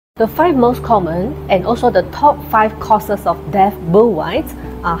The 5 most common and also the top 5 causes of death worldwide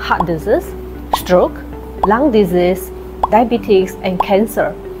are heart disease, stroke, lung disease, diabetes, and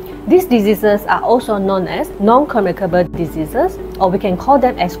cancer. These diseases are also known as non-communicable diseases, or we can call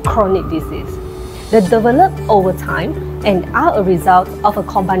them as chronic disease. They develop over time and are a result of a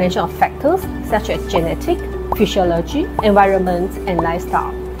combination of factors such as genetic, physiology, environment, and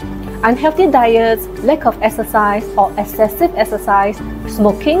lifestyle. Unhealthy diets, lack of exercise or excessive exercise,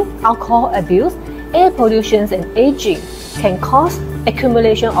 smoking, alcohol abuse, air pollution, and aging can cause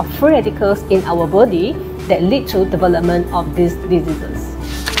accumulation of free radicals in our body that lead to development of these diseases.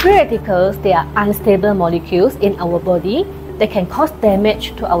 Free radicals, they are unstable molecules in our body that can cause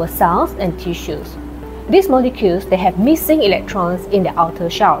damage to our cells and tissues. These molecules, they have missing electrons in the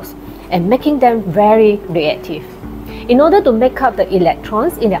outer shells and making them very reactive. In order to make up the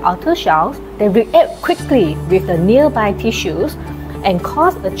electrons in the outer shells, they react quickly with the nearby tissues and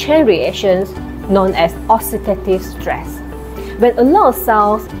cause a chain reaction known as oxidative stress. When a lot of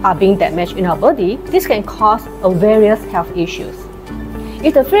cells are being damaged in our body, this can cause various health issues.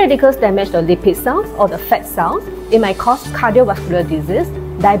 If the free radicals damage the lipid cells or the fat cells, it might cause cardiovascular disease,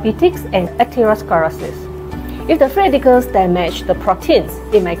 diabetes, and atherosclerosis. If the free radicals damage the proteins,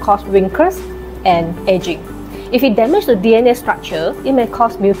 it might cause wrinkles and aging. If it damages the DNA structure, it may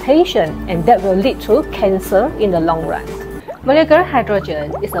cause mutation, and that will lead to cancer in the long run. Molecular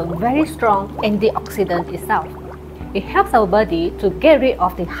hydrogen is a very strong antioxidant itself. It helps our body to get rid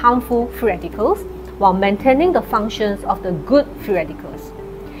of the harmful free radicals while maintaining the functions of the good free radicals.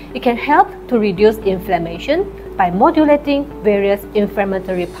 It can help to reduce inflammation by modulating various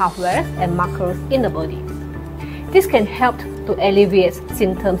inflammatory pathways and markers in the body. This can help to alleviate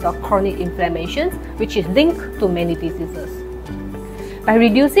symptoms of chronic inflammation, which is linked to many diseases. By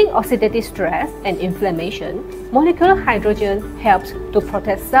reducing oxidative stress and inflammation, molecular hydrogen helps to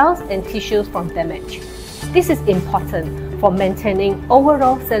protect cells and tissues from damage. This is important for maintaining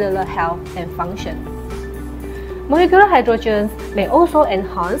overall cellular health and function. Molecular hydrogens may also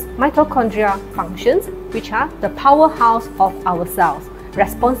enhance mitochondrial functions, which are the powerhouse of our cells,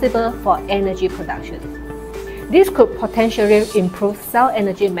 responsible for energy production. This could potentially improve cell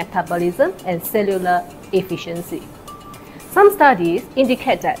energy metabolism and cellular efficiency. Some studies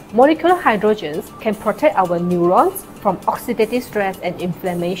indicate that molecular hydrogens can protect our neurons from oxidative stress and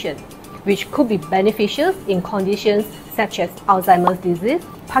inflammation, which could be beneficial in conditions such as Alzheimer's disease,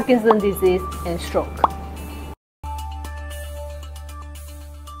 Parkinson's disease, and stroke.